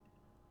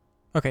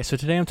Okay, so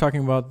today I'm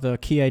talking about the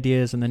key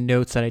ideas and the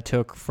notes that I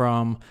took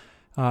from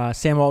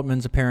Sam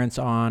Altman's appearance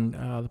on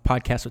the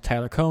podcast with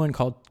Tyler Cohen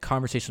called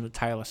Conversations with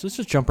Tyler. So let's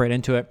just jump right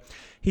into it.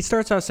 He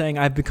starts out saying,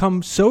 I've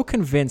become so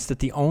convinced that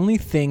the only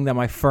thing that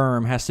my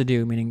firm has to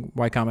do, meaning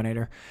Y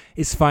Combinator,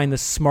 is find the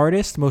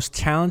smartest, most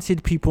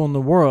talented people in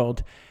the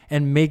world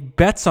and make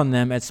bets on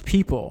them as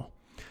people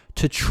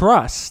to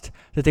trust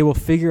that they will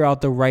figure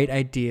out the right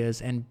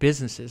ideas and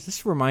businesses.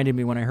 This reminded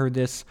me when I heard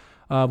this.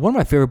 One of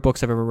my favorite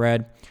books I've ever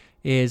read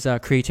is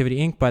Creativity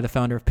Inc. by the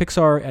founder of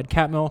Pixar, Ed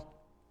Catmull.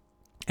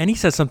 And he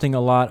says something a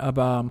lot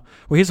about,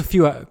 here's a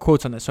few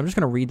quotes on this, so I'm just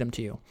going to read them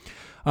to you.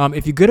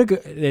 If you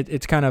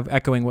it's kind of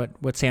echoing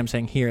what Sam's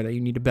saying here, that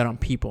you need to bet on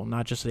people,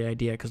 not just the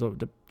idea, because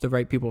the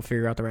right people will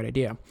figure out the right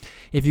idea.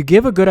 If you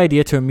give a good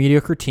idea to a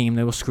mediocre team,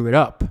 they will screw it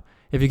up.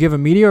 If you give a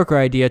mediocre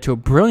idea to a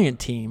brilliant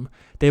team,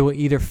 they will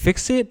either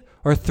fix it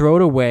or throw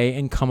it away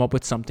and come up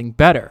with something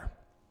better.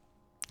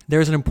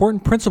 There's an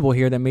important principle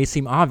here that may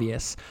seem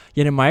obvious,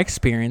 yet in my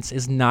experience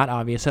is not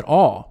obvious at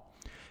all.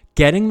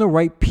 Getting the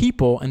right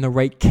people and the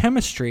right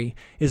chemistry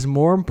is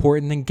more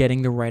important than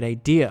getting the right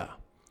idea.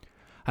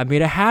 I've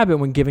made a habit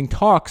when giving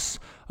talks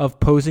of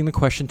posing the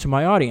question to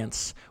my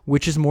audience,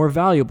 which is more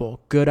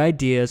valuable, good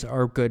ideas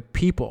or good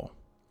people?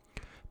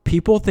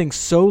 People think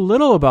so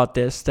little about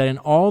this that in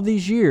all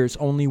these years,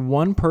 only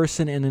one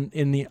person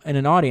in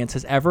an audience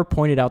has ever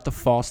pointed out the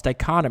false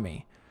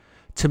dichotomy.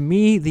 To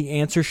me, the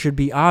answer should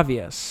be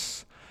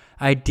obvious.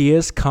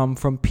 Ideas come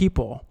from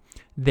people.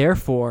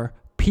 Therefore,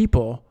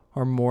 people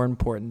are more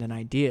important than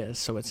ideas.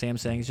 So what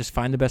Sam's saying is just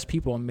find the best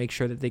people and make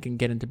sure that they can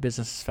get into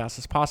business as fast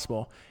as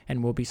possible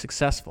and will be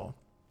successful.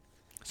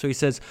 So he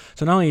says,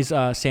 so not only is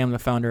Sam the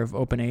founder of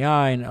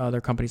OpenAI and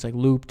other companies like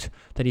Looped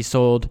that he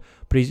sold,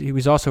 but he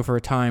was also for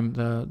a time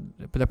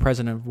the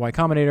president of Y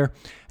Combinator.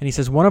 And he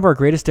says one of our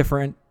greatest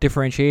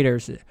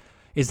differentiators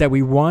is that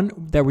we run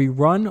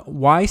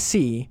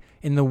YC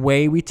in the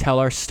way we tell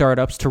our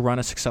startups to run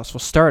a successful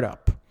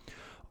startup.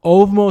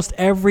 Almost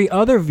every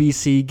other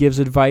VC gives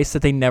advice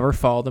that they never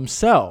follow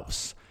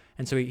themselves.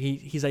 And so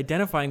he's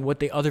identifying what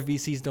the other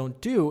VCs don't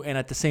do, and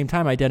at the same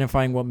time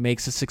identifying what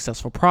makes a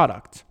successful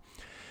product.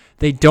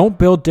 They don't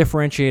build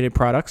differentiated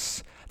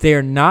products. They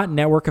are not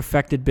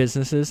network-affected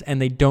businesses,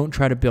 and they don't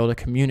try to build a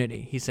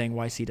community. He's saying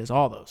YC does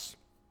all those.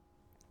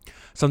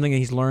 Something that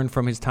he's learned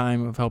from his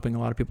time of helping a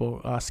lot of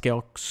people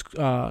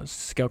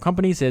scale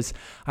companies is,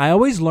 I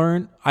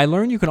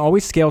learned you can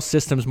always scale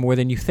systems more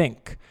than you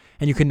think,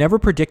 and you can never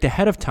predict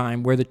ahead of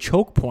time where the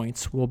choke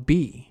points will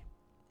be.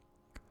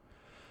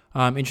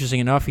 Interesting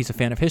enough, he's a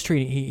fan of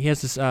history. He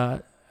has this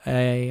a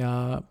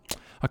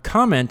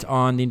comment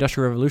on the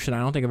Industrial Revolution I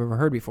don't think I've ever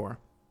heard before.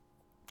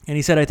 And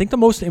he said, I think the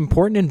most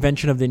important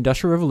invention of the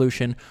Industrial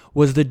Revolution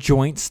was the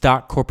joint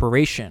stock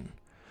corporation.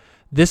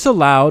 This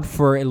allowed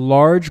for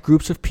large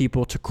groups of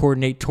people to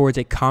coordinate towards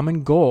a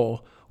common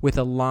goal with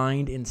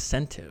aligned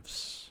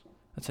incentives.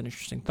 That's an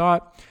interesting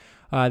thought.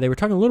 They were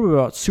talking a little bit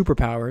about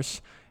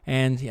superpowers,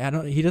 and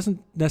he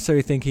doesn't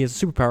necessarily think he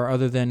has a superpower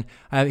other than,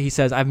 he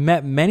says, I've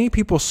met many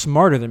people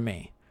smarter than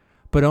me,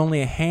 but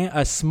only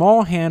a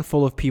small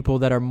handful of people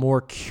that are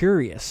more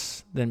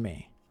curious than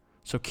me.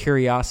 So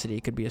curiosity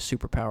could be a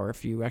superpower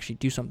if you actually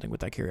do something with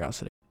that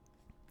curiosity.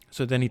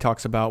 So then he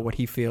talks about what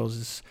he feels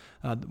is,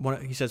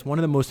 he says, one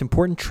of the most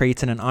important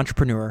traits in an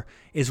entrepreneur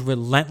is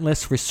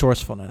relentless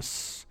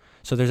resourcefulness.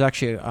 So there's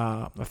actually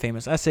a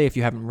famous essay. If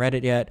you haven't read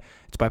it yet,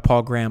 it's by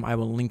Paul Graham. I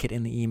will link it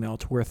in the email.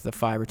 It's worth the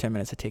 5 or 10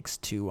 minutes it takes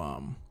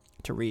to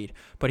read.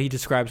 But he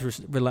describes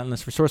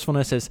relentless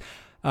resourcefulness as,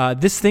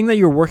 this thing that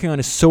you're working on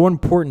is so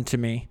important to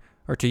me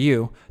or to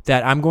you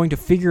that I'm going to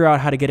figure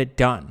out how to get it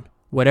done.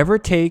 Whatever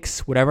it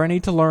takes, whatever I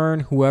need to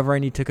learn, whoever I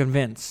need to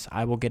convince,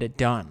 I will get it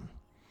done.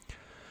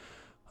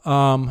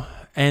 And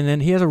then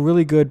he has a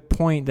really good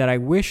point that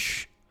I've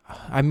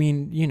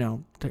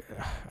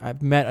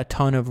met a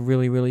ton of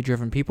really, really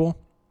driven people.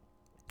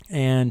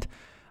 And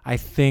I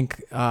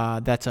think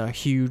that's a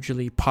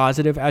hugely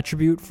positive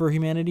attribute for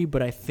humanity.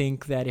 But I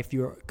think that if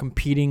you're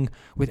competing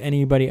with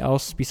anybody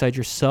else besides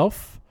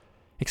yourself,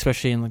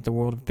 especially in like the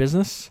world of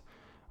business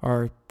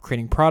or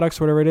creating products,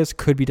 whatever it is,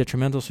 could be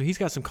detrimental. So he's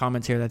got some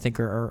comments here that I think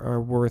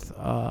are worth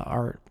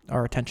our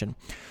attention.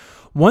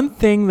 One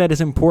thing that is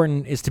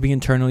important is to be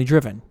internally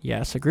driven.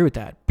 Yes, I agree with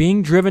that.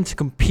 Being driven to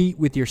compete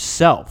with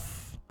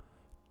yourself.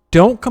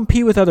 Don't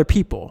compete with other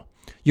people.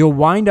 You'll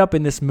wind up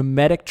in this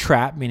mimetic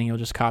trap, meaning you'll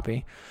just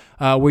copy,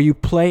 where you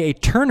play a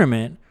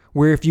tournament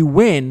where if you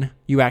win,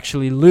 you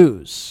actually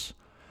lose.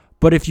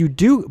 But if you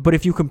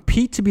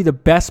compete to be the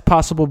best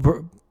possible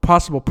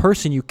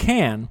person you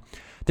can,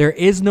 there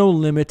is no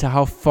limit to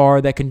how far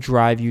that can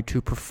drive you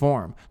to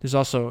perform. There's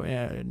also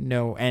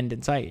no end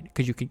in sight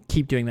because you can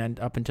keep doing that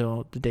up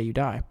until the day you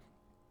die.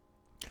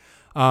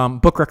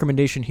 Book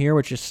recommendation here,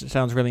 which just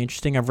sounds really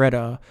interesting. I've read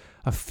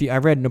I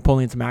read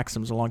Napoleon's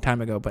Maxims a long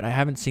time ago, but I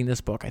haven't seen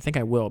this book. I think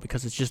I will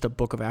because it's just a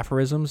book of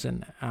aphorisms,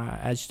 and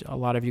as a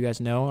lot of you guys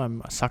know,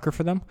 I'm a sucker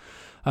for them.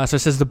 So it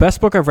says, the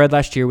best book I've read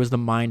last year was The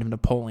Mind of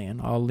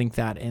Napoleon. I'll link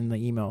that in the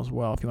email as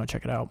well if you want to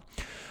check it out.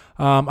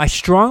 I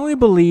strongly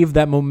believe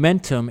that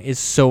momentum is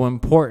so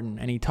important.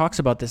 And he talks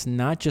about this,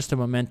 not just a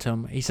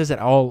momentum. He says at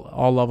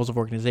all levels of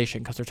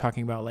organization, because they're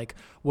talking about like,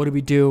 what do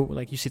we do?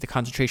 Like you see the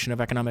concentration of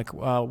economic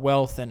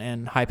wealth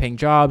and high-paying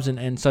jobs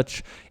and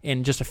such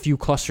in just a few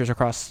clusters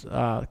across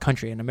the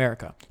country in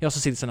America. You also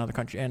see this in other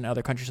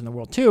countries in the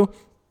world too.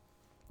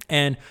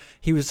 And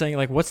he was saying,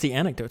 like, what's the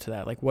anecdote to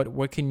that? Like,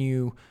 what can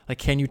you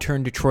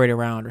turn Detroit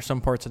around or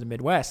some parts of the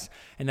Midwest?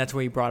 And that's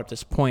where he brought up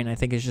this point. I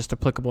think is just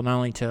applicable not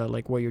only to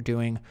like what you're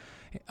doing,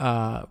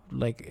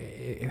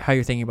 like how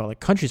you're thinking about like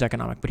country's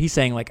economic, but he's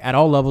saying like at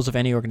all levels of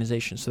any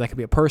organization. So that could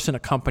be a person, a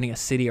company, a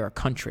city, or a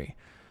country.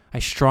 I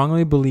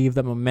strongly believe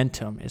that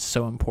momentum is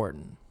so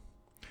important.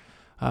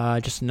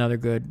 Just another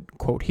good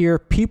quote here.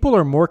 People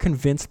are more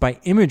convinced by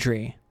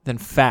imagery than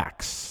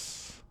facts.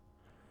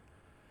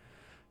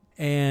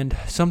 And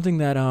something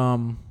that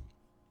I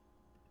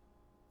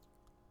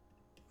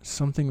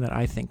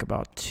think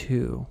about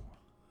too.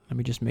 Let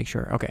me just make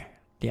sure. Okay.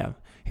 Yeah.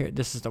 Here,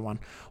 this is the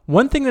one.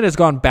 One thing that has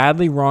gone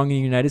badly wrong in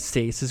the United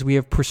States is we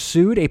have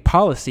pursued a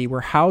policy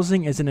where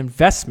housing is an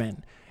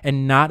investment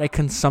and not a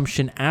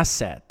consumption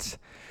asset.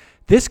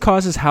 This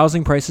causes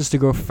housing prices to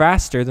grow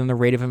faster than the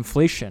rate of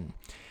inflation.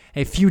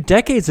 A few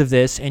decades of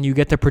this, and you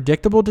get the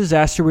predictable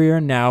disaster we are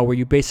in now, where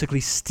you basically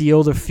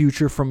steal the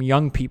future from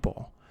young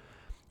people.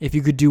 If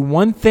you could do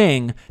one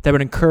thing that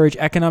would encourage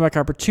economic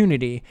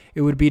opportunity,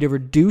 it would be to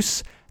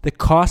reduce the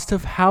cost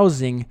of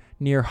housing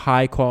near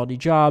high-quality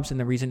jobs. And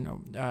the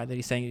reason that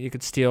he's saying you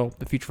could steal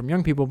the future from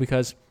young people,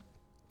 because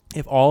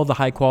if all of the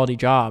high-quality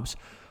jobs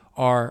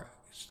are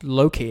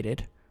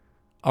located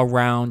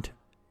around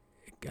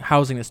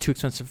housing that's too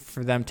expensive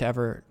for them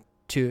to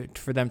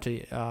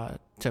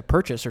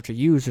purchase or to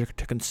use or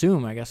to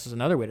consume, I guess is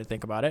another way to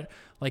think about it.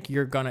 Like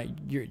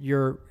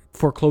you're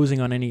foreclosing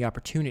on any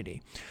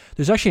opportunity.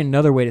 There's actually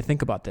another way to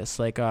think about this.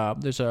 Like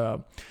there's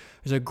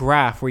a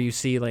graph where you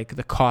see like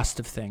the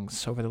cost of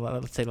things over the,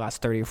 let's say,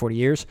 last 30 or 40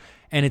 years,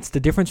 and it's the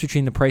difference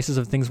between the prices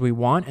of things we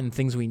want and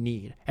things we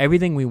need.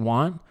 Everything we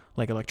want,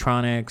 like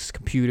electronics,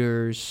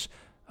 computers,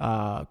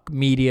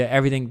 media,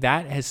 everything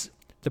that has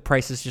the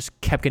prices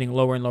just kept getting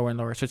lower and lower and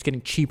lower. So it's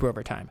getting cheaper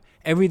over time.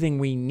 Everything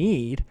we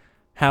need,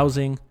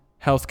 housing,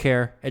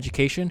 healthcare,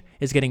 education,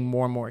 is getting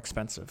more and more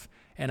expensive.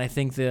 And I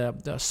think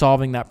the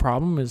solving that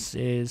problem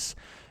is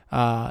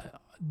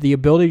the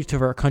ability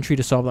for our country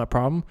to solve that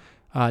problem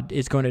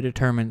is going to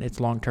determine its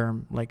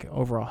long-term like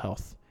overall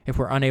health. If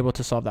we're unable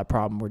to solve that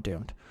problem, we're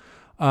doomed.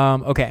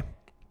 Okay.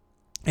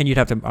 And you'd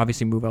have to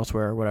obviously move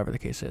elsewhere or whatever the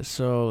case is.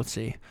 So let's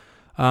see.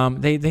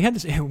 They had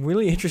this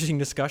really interesting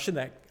discussion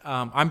that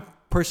I'm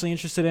personally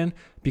interested in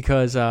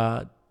because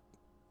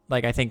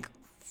like I think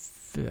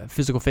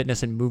physical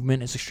fitness and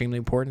movement is extremely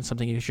important,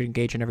 something you should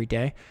engage in every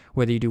day,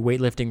 whether you do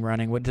weightlifting,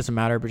 running, what doesn't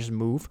matter, but just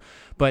move.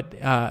 But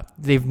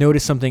they've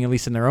noticed something, at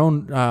least in their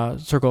own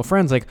circle of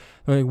friends, like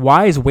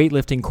why is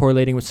weightlifting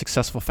correlating with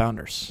successful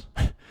founders?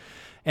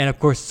 And of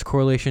course, it's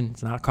correlation.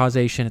 It's not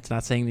causation. It's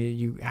not saying that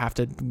you have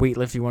to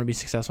weightlift if you want to be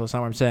successful. That's not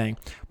what I'm saying.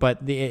 But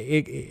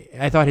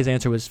I thought his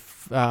answer was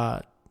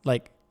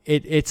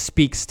it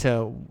speaks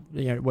to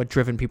what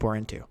driven people are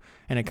into.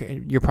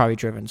 And you're probably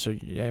driven, so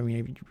I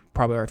mean, you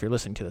probably are if you're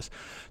listening to this.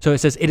 So it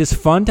says, it is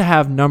fun to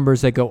have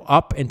numbers that go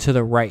up and to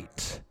the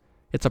right.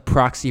 It's a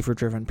proxy for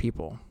driven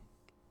people.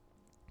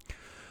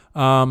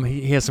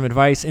 He has some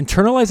advice.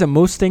 Internalize that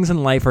most things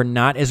in life are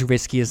not as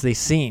risky as they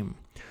seem.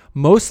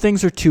 Most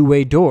things are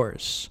two-way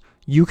doors.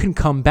 You can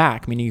come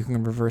back, meaning you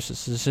can reverse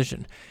this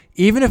decision.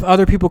 Even if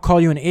other people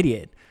call you an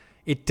idiot,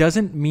 it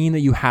doesn't mean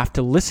that you have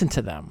to listen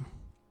to them.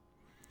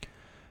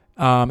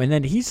 And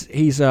then he's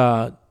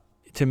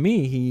to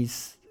me,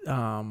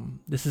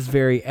 this is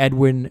very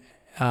Edlandian.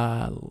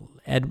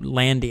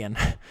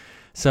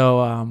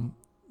 So,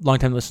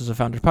 longtime listeners of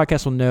Founders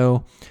Podcast will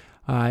know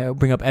I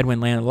bring up Edwin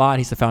Land a lot.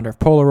 He's the founder of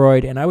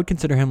Polaroid, and I would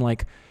consider him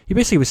he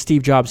basically was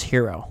Steve Jobs'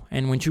 hero.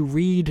 And when you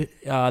read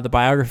the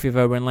biography of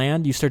Edwin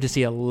Land, you start to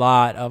see a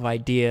lot of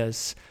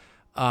ideas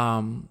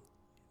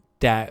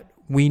that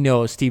we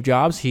know Steve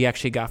Jobs, he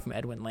actually got from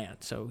Edwin Land.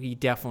 So he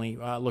definitely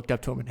looked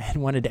up to him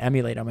and wanted to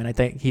emulate him. And I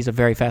think he's a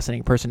very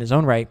fascinating person in his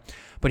own right.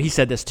 But he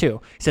said this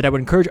too. He said, I would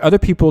encourage other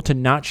people to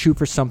not shoot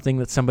for something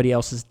that somebody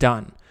else has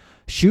done.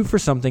 Shoot for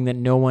something that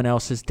no one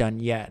else has done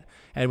yet.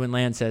 Edwin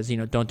Land says,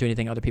 don't do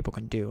anything other people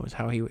can do, is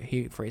how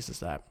he phrases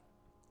that.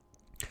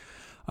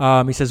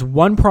 He says,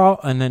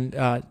 and then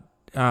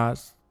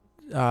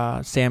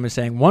Sam is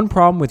saying, one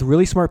problem with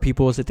really smart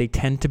people is that they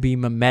tend to be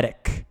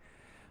mimetic.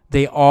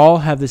 They all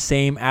have the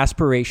same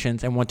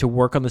aspirations and want to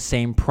work on the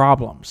same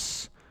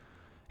problems.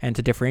 And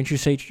to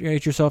differentiate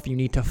yourself, you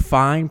need to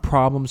find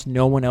problems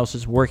no one else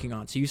is working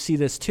on. So you see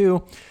this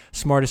too.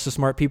 Smartest of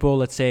smart people,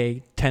 let's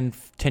say 10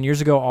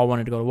 years ago, all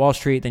wanted to go to Wall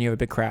Street. Then you have a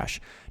big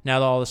crash.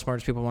 Now all the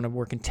smartest people want to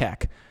work in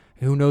tech.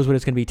 Who knows what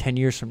it's going to be 10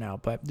 years from now.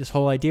 But this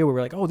whole idea where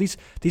we're like,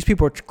 these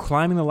people are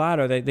climbing the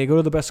ladder. They go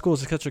to the best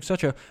schools, et cetera, et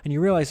cetera. And you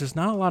realize there's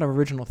not a lot of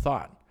original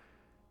thought.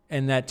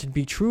 And that to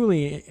be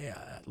truly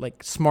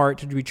smart,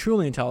 to be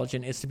truly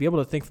intelligent, is to be able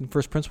to think from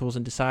first principles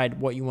and decide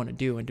what you want to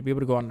do, and to be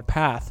able to go on a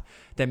path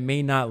that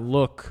may not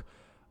look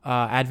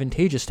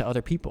advantageous to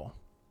other people.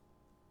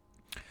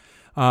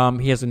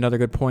 He has another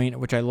good point,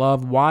 which I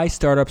love. Why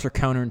startups are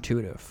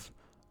counterintuitive.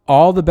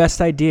 All the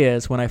best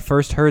ideas, when I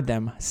first heard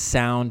them,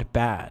 sound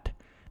bad.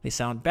 They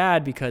sound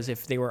bad because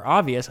if they were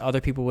obvious, other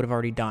people would have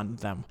already done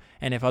them.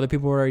 And if other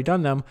people have already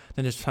done them,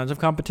 then there's tons of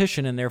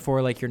competition, and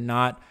therefore, like, you're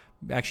not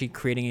actually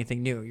creating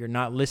anything new. You're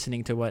not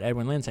listening to what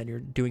Edwin Land said. You're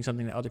doing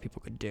something that other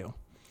people could do.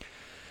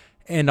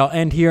 And I'll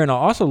end here, and I'll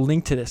also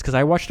link to this because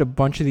I watched a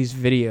bunch of these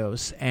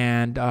videos,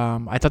 and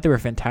I thought they were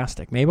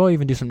fantastic. Maybe I'll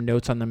even do some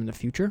notes on them in the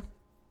future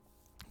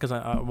because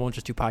I won't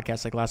just do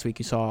podcasts. Like last week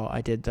you saw I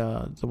did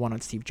the one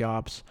on Steve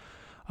Jobs,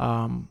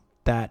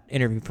 that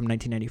interview from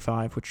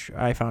 1995, which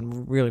I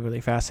found really,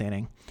 really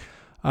fascinating.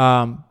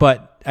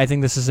 But I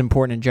think this is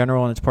important in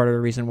general, and it's part of the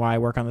reason why I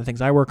work on the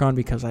things I work on,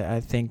 because I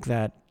think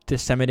that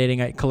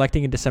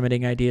collecting and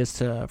disseminating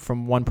ideas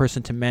from one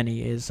person to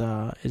many is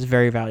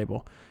very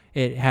valuable.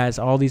 It has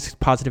all these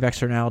positive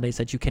externalities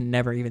that you can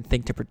never even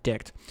think to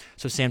predict.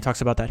 So Sam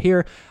talks about that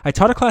here. I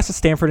taught a class at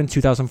Stanford in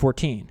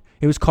 2014.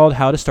 It was called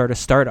How to Start a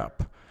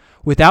Startup.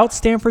 Without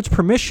Stanford's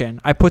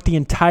permission, I put the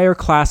entire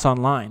class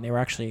online. They were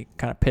actually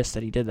kind of pissed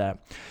that he did that.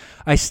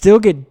 I still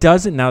get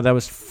now that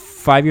was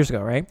 5 years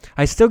ago, right?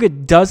 I still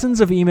get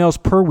dozens of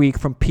emails per week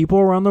from people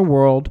around the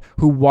world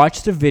who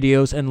watch the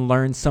videos and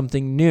learn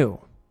something new.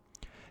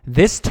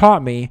 This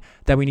taught me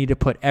that we need to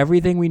put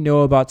everything we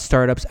know about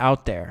startups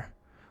out there.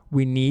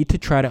 We need to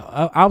try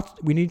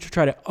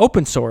to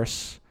open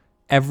source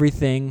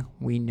everything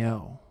we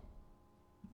know.